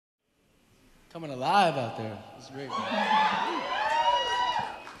coming alive out there. It's great. Well,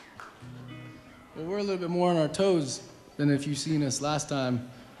 we're a little bit more on our toes than if you've seen us last time.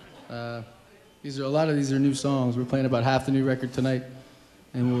 A lot of these are new songs. We're playing about half the new record tonight,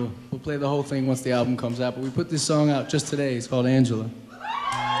 and we'll play the whole thing once the album comes out. But we put this song out just today. It's called Angela.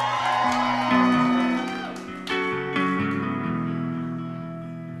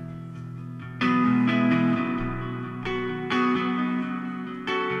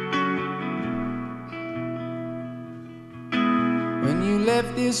 When you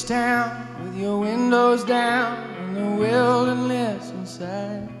left this town with your windows down and the wilderness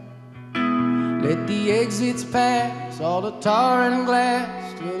inside, let the exits pass, all the tar and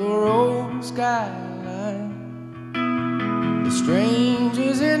glass to the road skyline. The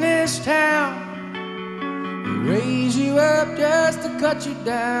strangers in this town, they raise you up just to cut you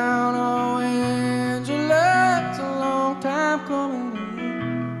down. Oh, Angela, it's a long time coming.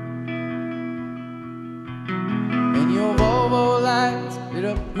 And your Volvo lights lit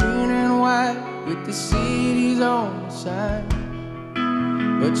up green and white with the city's own sign.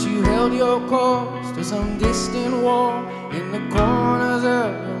 But you held your course to some distant war in the corners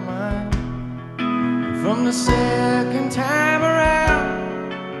of your mind. From the second time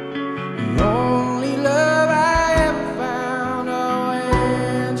around, the only love I ever found. Oh,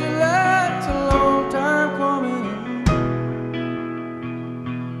 Angela, it's a long time coming.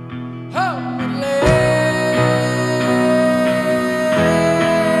 Oh,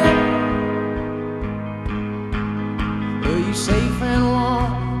 were you safe and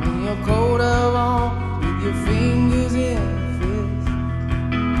warm? Coat of arms with your fingers in a fist?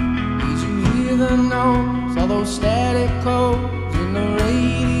 Did you hear the notes, all those static codes in the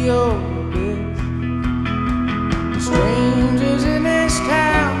radio bits? The strangers in this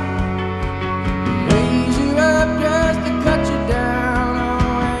town raise you up just to cut you down.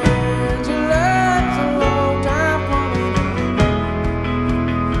 Oh, Angela, it's a long time coming.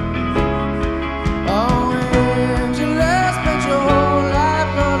 Oh, Angela, spent your whole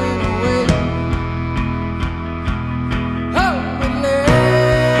life running.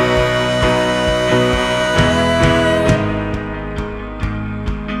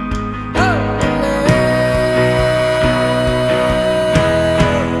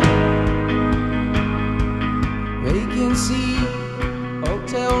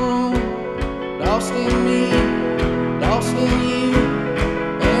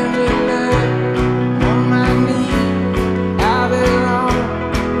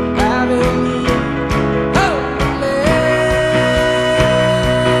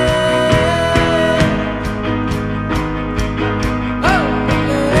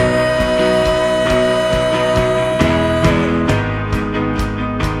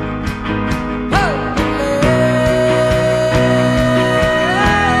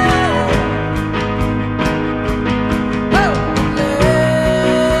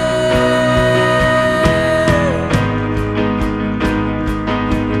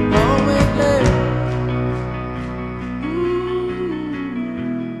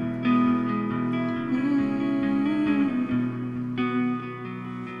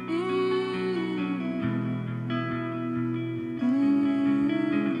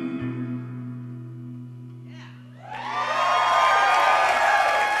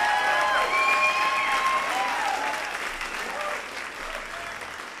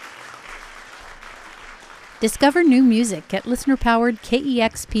 Discover new music at listener-powered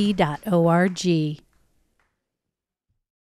KEXP.org.